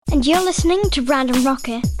and you're listening to Random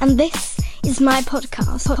Rocket, and this is my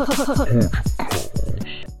podcast.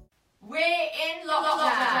 We're in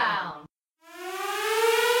lockdown.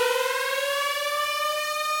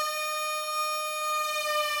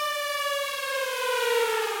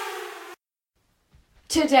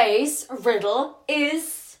 Today's riddle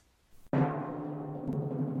is...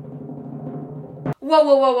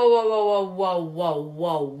 Whoa.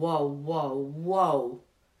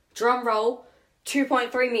 Drum roll,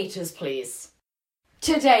 2.3 meters, please.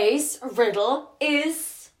 Today's riddle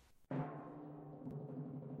is...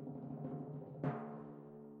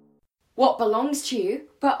 What belongs to you,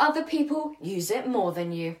 but other people use it more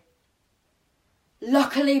than you?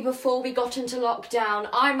 Luckily, before we got into lockdown,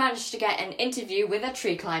 I managed to get an interview with a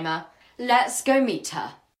tree climber. Let's go meet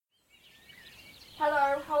her.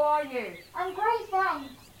 Hello, how are you? I'm great,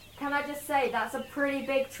 thanks. Can I just say, that's a pretty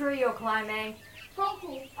big tree you're climbing. Thank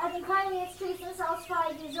you. I've been climbing this tree since I was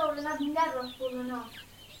 5 years old and I've never fallen off.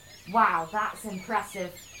 Wow, that's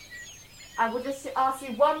impressive. I will just ask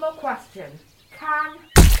you one more question.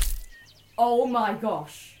 Oh my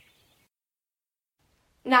gosh.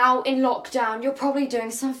 Now, in lockdown, you're probably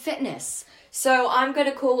doing some fitness. So I'm going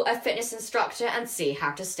to call a fitness instructor and see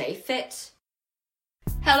how to stay fit.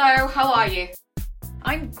 Hello, how are you?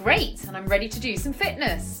 I'm great and I'm ready to do some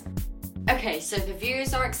fitness. Okay, so the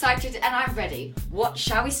viewers are excited and I'm ready. What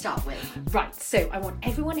shall we start with? Right, so I want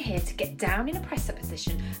everyone here to get down in a press-up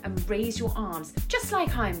position and raise your arms, just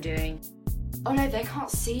like I'm doing. Oh no, they can't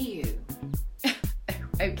see you.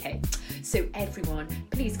 Okay, so everyone,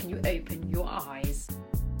 please can you open your eyes?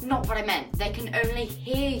 Not what I meant. They can only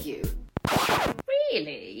hear you.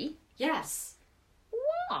 Really? Yes.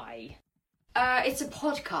 Why? It's a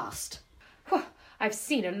podcast. I've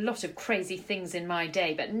seen a lot of crazy things in my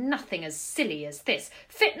day, but nothing as silly as this.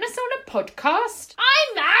 Fitness on a podcast?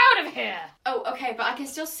 I'm out of here! Oh, okay, but I can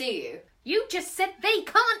still see you. You just said they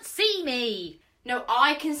can't see me! No,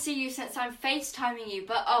 I can see you since I'm FaceTiming you,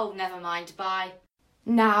 but oh, never mind, bye.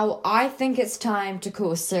 Now, I think it's time to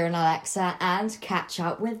call Siri and Alexa and catch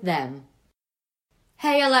up with them.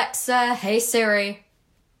 Hey Alexa, hey Siri.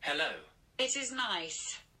 Hello. It is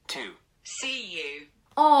nice to see you.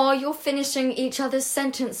 Oh, you're finishing each other's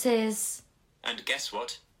sentences. And guess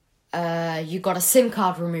what? You got a SIM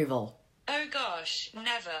card removal. Oh gosh,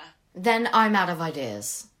 never. Then I'm out of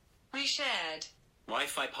ideas. We shared.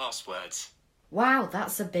 Wi-Fi passwords. Wow,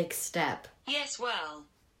 that's a big step. Yes, well.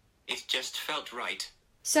 It just felt right.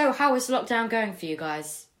 So, how is lockdown going for you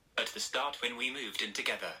guys? At the start when we moved in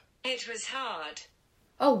together. It was hard.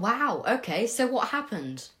 Oh, wow, okay, so what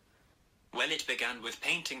happened? Well, it began with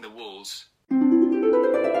painting the walls.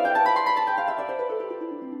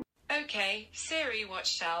 Okay, Siri, what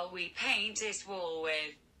shall we paint this wall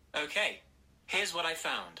with? Okay, here's what I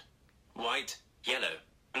found. White, yellow,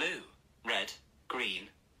 blue, red, green,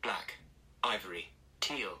 black, ivory,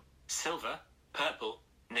 teal, silver, purple,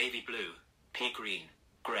 navy blue, pea green,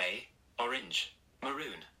 grey, orange,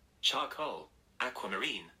 maroon, charcoal,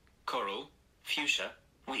 aquamarine, coral, fuchsia,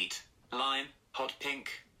 wheat, lime, hot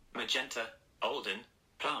pink, magenta, golden,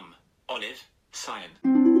 plum, olive, cyan.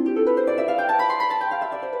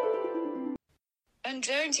 And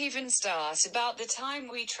don't even start about the time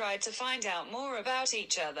we tried to find out more about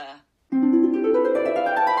each other.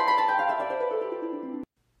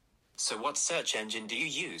 So what search engine do you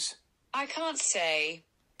use? I can't say.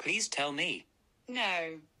 Please tell me.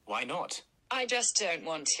 No. Why not? I just don't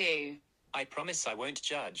want to. I promise I won't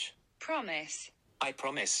judge. Promise. I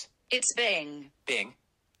promise. It's Bing. Bing.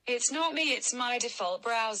 It's not me, it's my default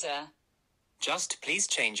browser. Just please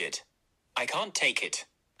change it. I can't take it.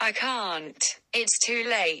 I can't. It's too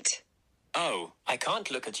late. Oh, I can't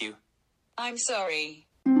look at you. I'm sorry.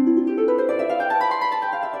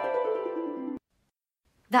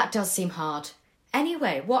 That does seem hard.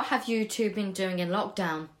 Anyway, what have you two been doing in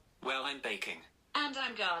lockdown? Well, I'm baking. And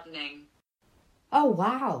I'm gardening. Oh,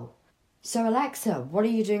 wow. So, Alexa, what are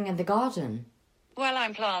you doing in the garden? Well,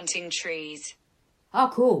 I'm planting trees. Oh,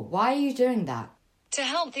 cool. Why are you doing that? To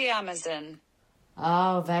help the Amazon.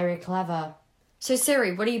 Oh, very clever. So,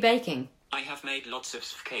 Siri, what are you baking? I have made lots of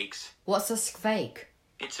cakes. What's a fake?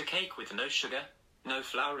 It's a cake with no sugar, no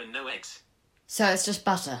flour and no eggs. So it's just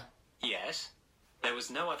butter? Yes. There was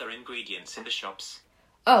no other ingredients in the shops.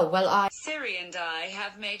 Oh, well, Siri and I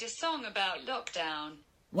have made a song about lockdown.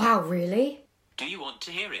 Wow, really? Do you want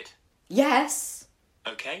to hear it? Yes.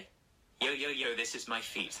 Okay. Yo, yo, yo, this is my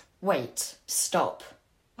feet. Wait, stop.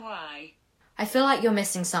 Why? I feel like you're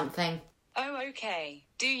missing something. Oh, okay.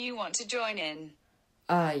 Do you want to join in?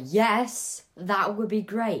 Yes. That would be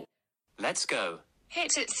great. Let's go.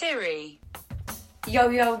 Hit it, Siri. Yo,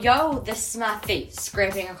 yo, yo, this is my feet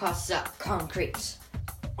scraping across the concrete.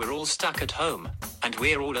 We're all stuck at home, and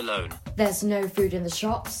we're all alone. There's no food in the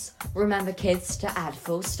shops. Remember, kids, to add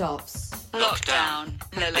full stops. Lockdown.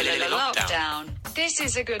 Lockdown. This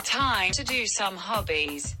is a good time to do some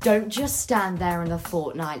hobbies. Don't just stand there in the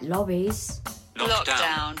Fortnite lobbies.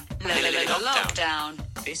 Lockdown.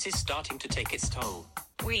 Lockdown. This is starting to take its toll.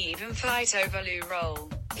 We even fight over loo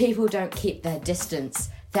roll. People don't keep their distance.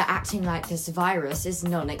 They're acting like this virus is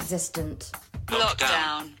non-existent.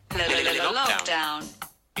 Lockdown. Lockdown.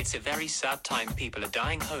 It's a very sad time. People are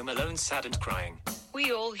dying home alone, sad and crying.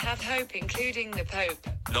 We all have hope, including the Pope.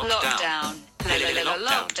 Lockdown.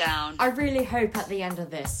 Lockdown. I really hope at the end of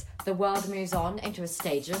this, the world moves on into a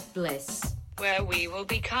stage of bliss. Where we will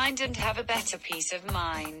be kind and have a better peace of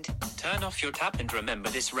mind. Turn off your tap and remember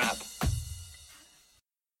this rap.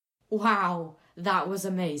 Wow, that was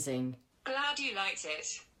amazing. Glad you liked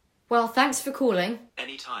it. Well, thanks for calling.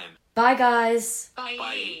 Anytime. Bye, guys. Bye.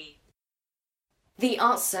 Bye. The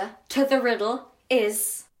answer to the riddle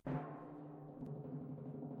is...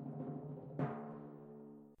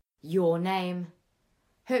 your name.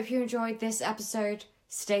 Hope you enjoyed this episode.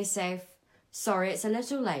 Stay safe. Sorry it's a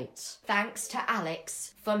little late. Thanks to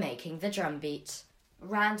Alex for making the drum beat.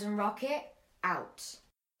 Random Rocket, out.